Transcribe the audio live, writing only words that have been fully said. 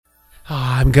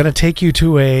I'm going to take you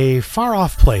to a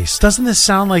far-off place. Doesn't this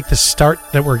sound like the start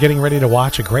that we're getting ready to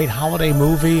watch a great holiday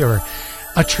movie or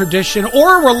a tradition?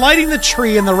 Or we're lighting the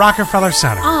tree in the Rockefeller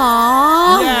Center.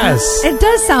 Aww. Yes. It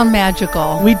does sound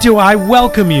magical. We do. I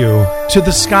welcome you to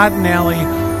the Scott and Allie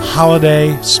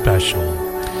Holiday Special.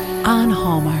 On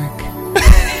Hallmark.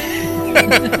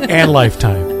 And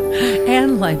Lifetime.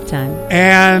 And Lifetime.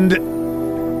 And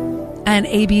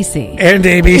ABC. And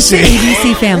ABC.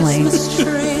 ABC Family.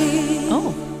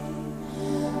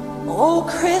 Oh,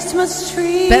 Christmas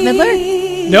tree. Bette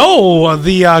Midler? No,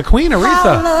 the Queen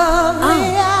Aretha.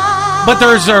 But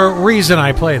there's a reason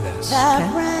I play this.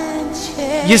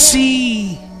 Okay. You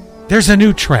see, there's a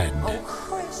new trend.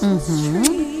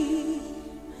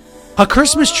 A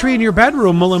Christmas tree in your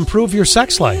bedroom will improve your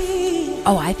sex life.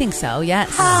 Oh, I think so,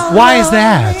 yes. Why is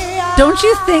that? Don't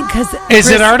you think?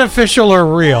 Is it artificial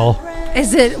or real?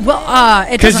 Is it? Well,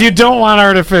 because you don't want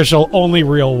artificial, only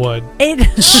real wood. It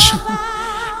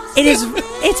is.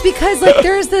 It's because like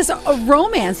there's this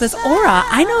romance, this aura.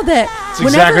 I know that. That's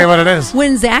exactly what it is.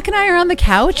 When Zach and I are on the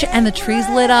couch and the tree's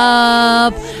lit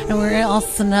up and we're all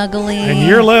snuggling, and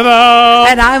you're lit up,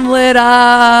 and I'm lit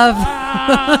up.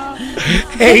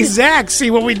 Hey Zach,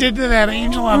 see what we did to that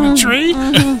angel on the tree?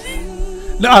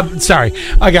 No, I'm sorry,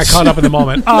 I got caught up in the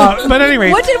moment. But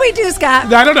anyway, what did we do,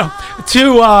 Scott? I don't know.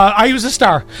 I use a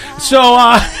star. So,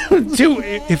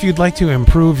 if you'd like to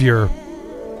improve your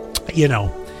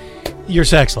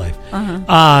sex life,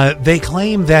 they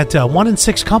claim that 1 in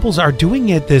 6 couples are doing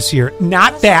it this year.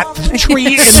 Not that the tree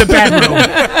in the bedroom,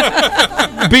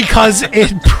 because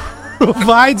it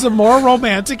provides a more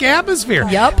romantic atmosphere.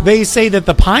 Yep. They say that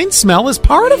the pine smell is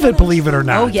part of it. Believe it or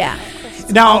not. Oh yeah.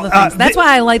 Now that's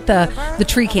why I light the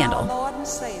tree candle.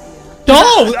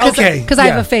 Oh, okay. Because I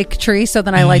have a fake tree, so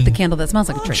then I light the candle that smells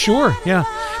like a tree. Sure, yeah.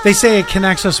 They say it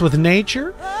connects us with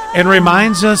nature and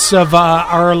reminds us of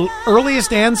our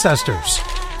earliest ancestors.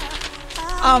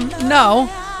 No,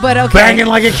 but okay. Banging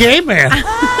like a caveman.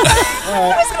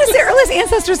 I was going to say earliest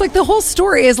ancestors, like the whole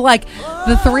story is like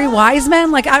the 3 wise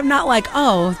men. Like I'm not like,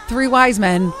 3 wise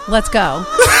men, let's go.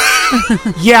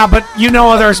 Yeah, but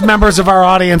there's members of our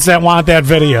audience that want that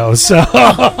video, so...